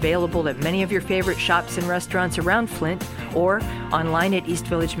Magazine are available at many of your favorite shops and restaurants around Flint or online at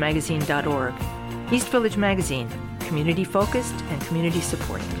eastvillagemagazine.org. East Village Magazine, community-focused and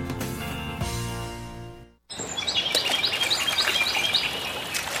community-supported.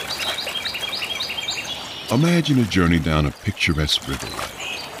 Imagine a journey down a picturesque riverway.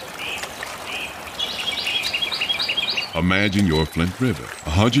 Imagine your Flint River,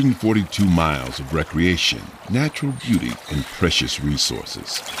 142 miles of recreation, natural beauty, and precious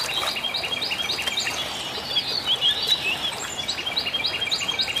resources.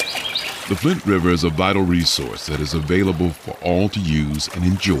 The Flint River is a vital resource that is available for all to use and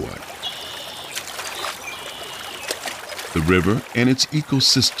enjoy. The river and its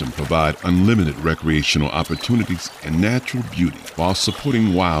ecosystem provide unlimited recreational opportunities and natural beauty while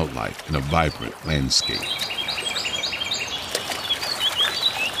supporting wildlife in a vibrant landscape.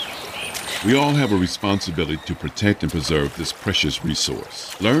 We all have a responsibility to protect and preserve this precious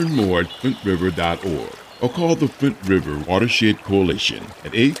resource. Learn more at flintriver.org or call the Flint River Watershed Coalition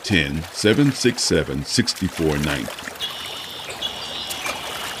at 810-767-6490.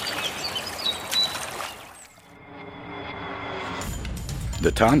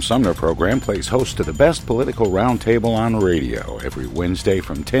 The Tom Sumner Program plays host to the best political roundtable on radio every Wednesday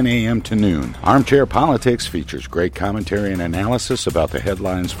from 10 a.m. to noon. Armchair Politics features great commentary and analysis about the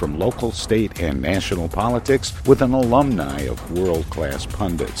headlines from local, state, and national politics with an alumni of world-class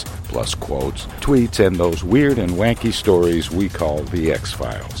pundits, plus quotes, tweets, and those weird and wacky stories we call the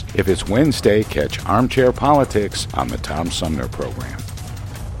X-Files. If it's Wednesday, catch Armchair Politics on the Tom Sumner Program.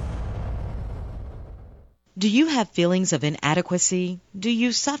 Do you have feelings of inadequacy? Do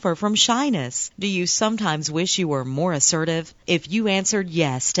you suffer from shyness? Do you sometimes wish you were more assertive? If you answered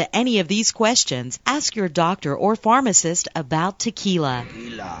yes to any of these questions, ask your doctor or pharmacist about tequila.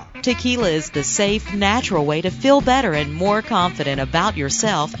 Tequila is the safe, natural way to feel better and more confident about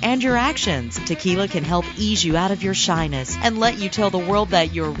yourself and your actions. Tequila can help ease you out of your shyness and let you tell the world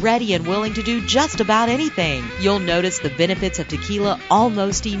that you're ready and willing to do just about anything. You'll notice the benefits of tequila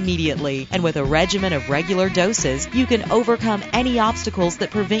almost immediately, and with a regimen of regular doses, you can overcome any obstacles that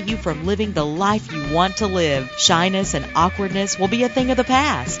prevent you from living the life you want to live. Shyness and awkwardness will be a thing of the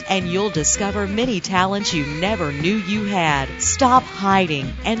past, and you'll discover many talents you never knew you had. Stop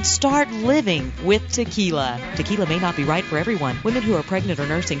hiding and start living with tequila. Tequila may not be right for everyone. Women who are pregnant or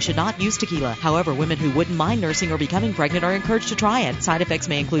nursing should not use tequila. However, women who wouldn't mind nursing or becoming pregnant are encouraged to try it. Side effects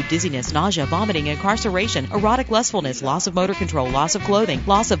may include dizziness, nausea, vomiting, incarceration, erotic lustfulness, loss of motor control, loss of clothing,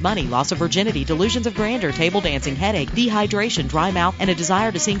 loss of money, loss of virginity, delusions of grandeur, table dancing, headache, dehydration, dry mouth, and a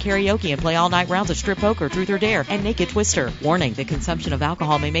desire to sing karaoke and play all-night rounds of strip poker, truth or dare, and naked twister. Warning, the consumption of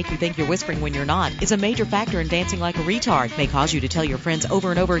alcohol may make you think you're whispering when you're not. Is a major factor in dancing like a retard. May cause you to tell your friends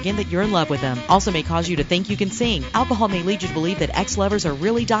over and over again that you're in love with them. Also may cause you to think you can sing. Alcohol may lead you to believe that ex-lovers are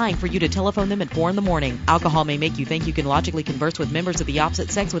really dying for you to telephone them at 4 in the morning. Alcohol may make you think you can logically converse with members of the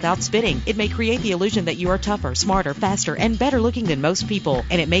opposite sex without spitting. It may create the illusion that you are tougher, smarter, faster, and better looking than most people.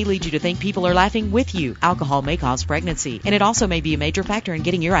 And it may lead you to think people are laughing with you. Alcohol may cause pregnancy, and it also may be a major factor in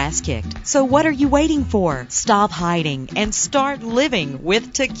getting your ass kicked. So what are you waiting for? Stop hiding and start living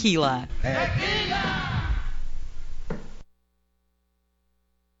with tequila.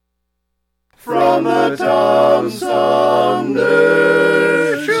 From the Tom Sumner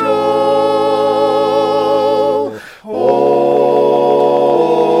Show. Oh,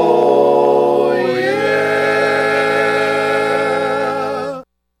 yeah.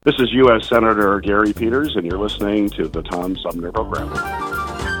 This is U.S. Senator Gary Peters, and you're listening to the Tom Sumner Program.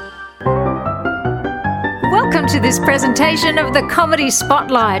 Welcome to this presentation of the Comedy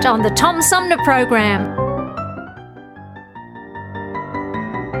Spotlight on the Tom Sumner Program.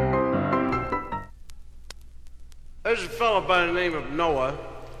 There's a fellow by the name of Noah,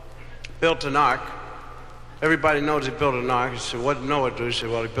 built an ark. Everybody knows he built an ark. You say, what did Noah do? You say,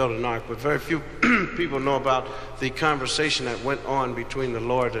 well, he built an ark. But very few people know about the conversation that went on between the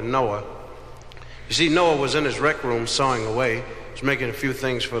Lord and Noah. You see, Noah was in his rec room sawing away. He was making a few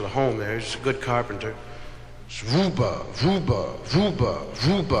things for the home there. He was a good carpenter. Ruba, Ruba, Ruba,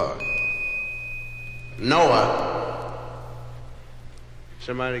 Ruba. Noah.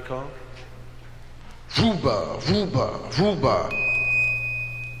 Somebody call? Ruba, Ruba, Ruba.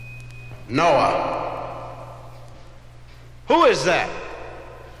 Noah. Who is that?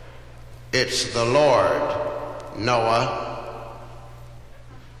 It's the Lord, Noah.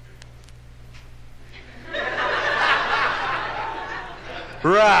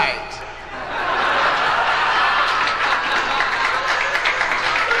 Right.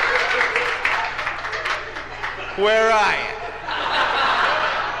 Where are you?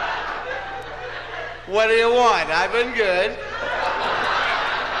 What do you want? I've been good.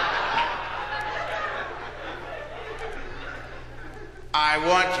 I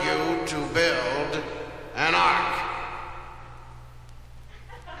want you to build an ark.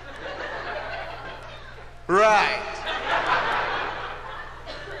 Right.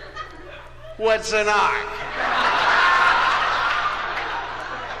 What's an ark?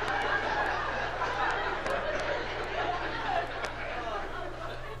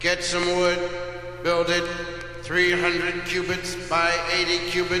 Get some wood, build it 300 cubits by 80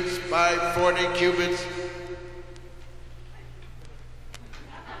 cubits by 40 cubits.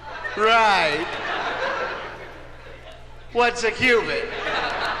 Right. What's a cubit?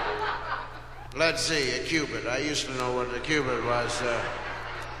 Let's see, a cubit. I used to know what a cubit was.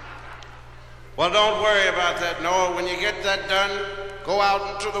 Well, don't worry about that, Noah. When you get that done, go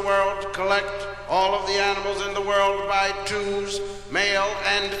out into the world, collect all of the animals in the world by twos, male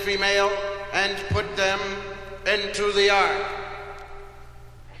and female, and put them into the ark.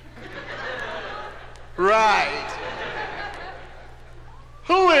 Right.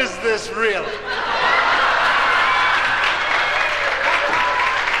 Who is this really?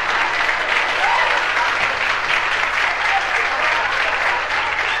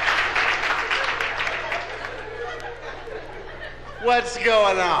 What's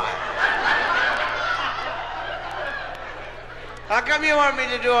going on? How come you want me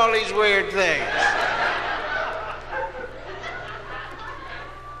to do all these weird things?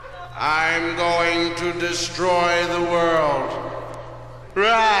 I'm going to destroy the world.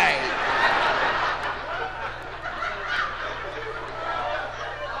 Right.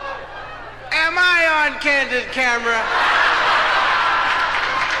 Am I on candid camera?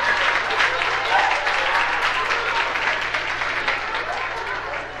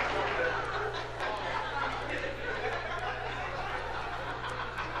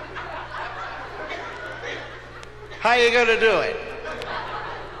 How you gonna do it?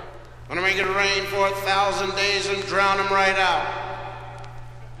 Gonna make it rain for 1,000 days and drown them right out?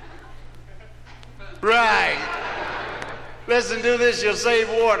 Right. Listen, do this, you'll save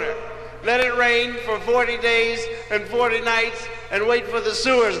water. Let it rain for 40 days and 40 nights and wait for the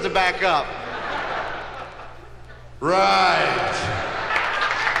sewers to back up. Right.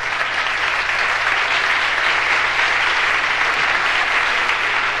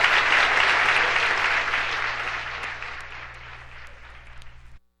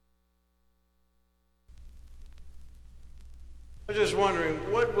 I was just wondering,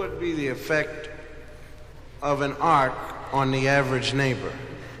 what would be the effect of an ark on the average neighbor?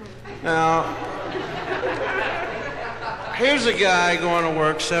 Now, here's a guy going to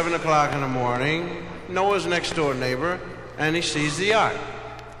work 7 o'clock in the morning, Noah's next door neighbor, and he sees the ark.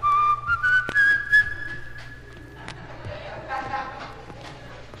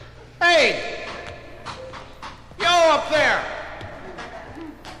 Hey! Yo, up there!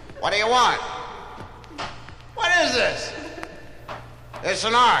 What do you want? What is this? It's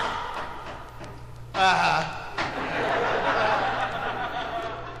an ark.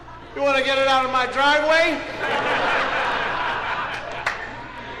 You want to get it out of my driveway?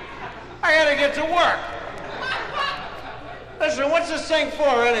 I gotta get to work. Listen, what's this thing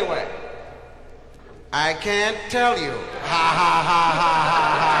for anyway? I can't tell you. Ha ha ha ha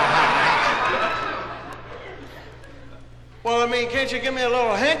ha ha. Well, I mean, can't you give me a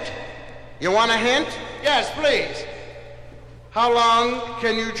little hint? You want a hint? Yes, please. How long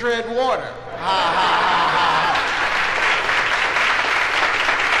can you tread water? Ha ha ha ha.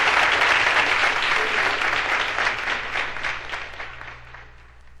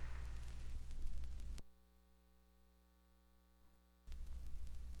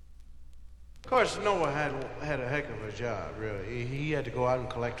 Of course, Noah had a heck of a job, really. He had to go out and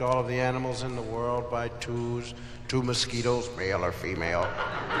collect all of the animals in the world by twos, 2 mosquitoes, male or female.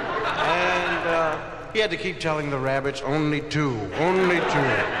 And he had to keep telling the rabbits, only 2, only 2,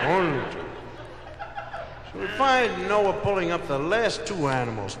 only 2. So we find Noah pulling up the last 2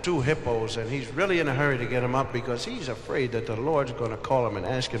 animals, 2 hippos, and he's really in a hurry to get them up because he's afraid that the Lord's going to call him and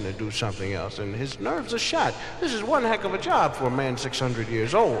ask him to do something else, and his nerves are shot. This is one heck of a job for a man 600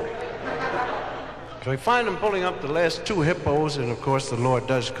 years old. So we find him pulling up the last 2 hippos, and of course the Lord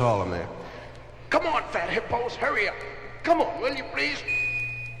does call him there. Come on, fat hippos, hurry up. Come on, will you please?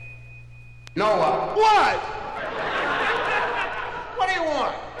 Noah. What? What do you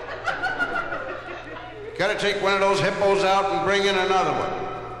want? Gotta take one of those hippos out and bring in another one.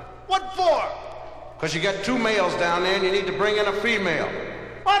 What for? Because you got 2 males down there and you need to bring in a female.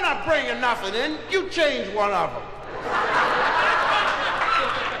 I'm not bringing nothing in. You change one of them.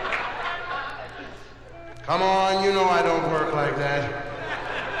 Come on, you know I don't work like that.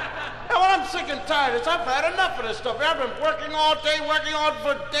 Yeah, well, I'm sick and tired of this. I've had enough of this stuff. I've been working all day, working on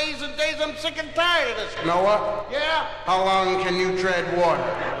for days and days. I'm sick and tired of this. Noah? Yeah? How long can you tread water?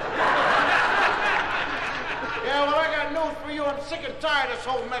 Yeah, well, I got news for you. I'm sick and tired of this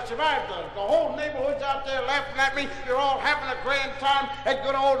whole mess that I've done. The whole neighborhood's out there laughing at me. You're all having a grand time at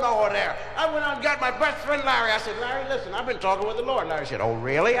good old Noah there. I went out and got my best friend Larry. I said, Larry, listen, I've been talking with the Lord. Larry said, oh,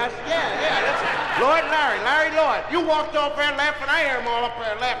 really? I said, yeah, listen. Larry Lloyd. You walked off there laughing. I hear them all up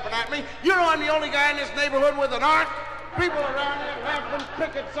there laughing at me. You know I'm the only guy in this neighborhood with an ark? People around there laughing,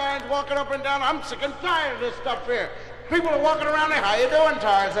 picket signs, walking up and down. I'm sick and tired of this stuff here. People are walking around there. How you doing,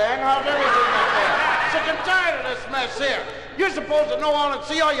 Tarzan? How's everything up there? Sick and tired of this mess here. You're supposed to know all and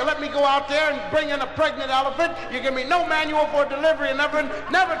see all. You let me go out there and bring in a pregnant elephant. You give me no manual for delivery and never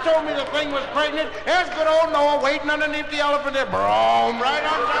told me the thing was pregnant. There's good old Noah waiting underneath the elephant there. Boom, right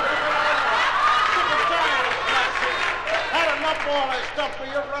on top of it. Sick and tired of this mess here. Had enough of all that stuff where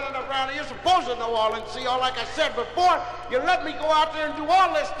you're running around and you're supposed to know all and see all. Like I said before, you let me go out there and do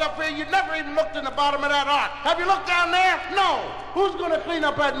all this stuff here. You never even looked in the bottom of that ark. Have you looked down there? No. Who's going to clean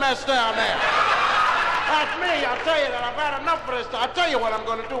up that mess down there? That's me. I'll tell you that. I've had enough of this. I'll tell you what I'm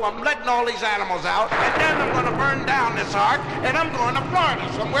going to do. I'm letting all these animals out, and then I'm going to burn down this ark, and I'm going to Florida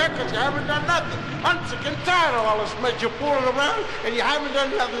somewhere because you haven't done nothing. I'm sick and tired of all this mess. You're fooling around, and you haven't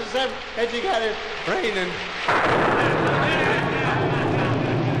done nothing except you got it raining.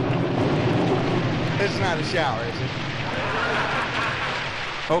 It's not a shower, is it?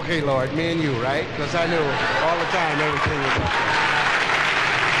 Okay, Lord, me and you, right? Because I knew all the time everything was...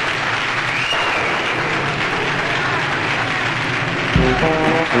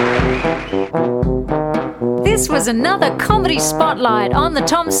 This was another comedy spotlight on the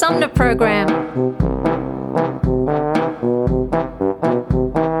Tom Sumner Program.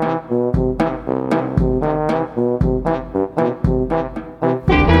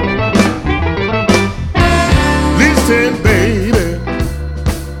 Listen, baby,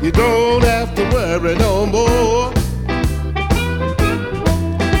 you don't have to worry no more.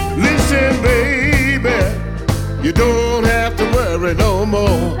 Listen, baby, you don't have to worry no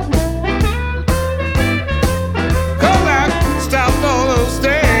more. 'Cause I stopped all those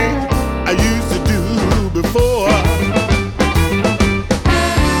things I used to do before.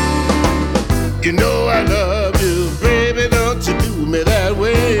 You know I love you, baby, don't you do me that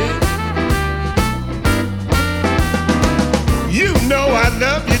way. You know I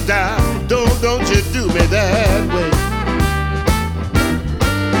love you, darling, don't you do me that way.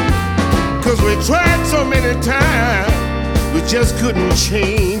 'Cause we tried so many times, we just couldn't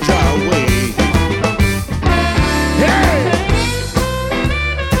change our way. Hey!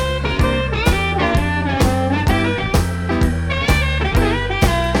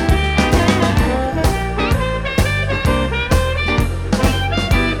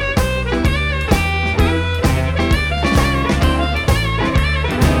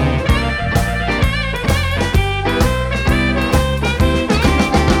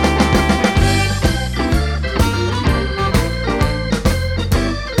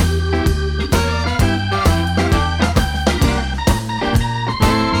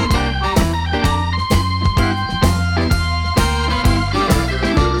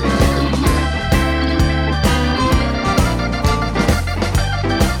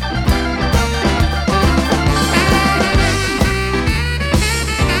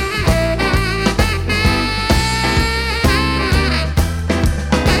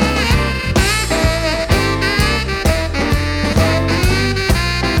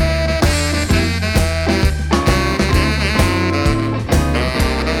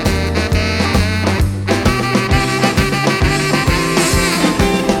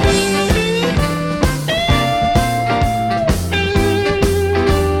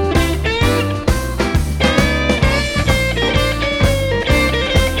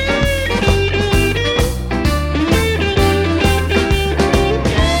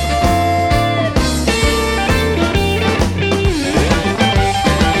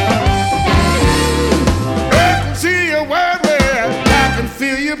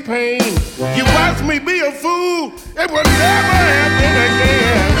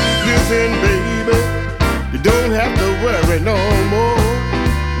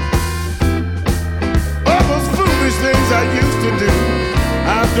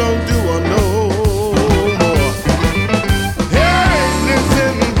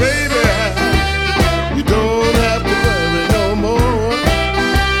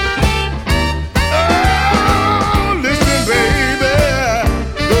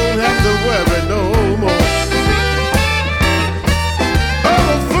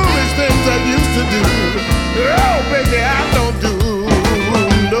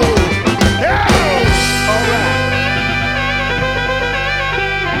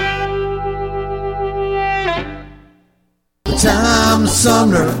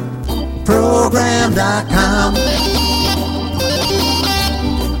 TomSumnerProgram.com.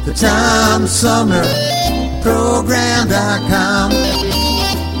 TomSumnerProgram.com.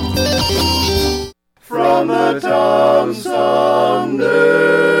 From the Tom Sumner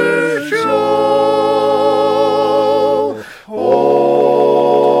Show. Oh,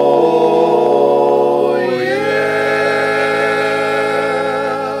 yeah.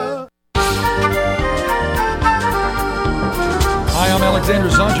 Hi, I'm Alexander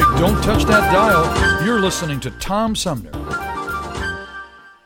Zonjic. Don't touch that dial. You're listening to Tom Sumner.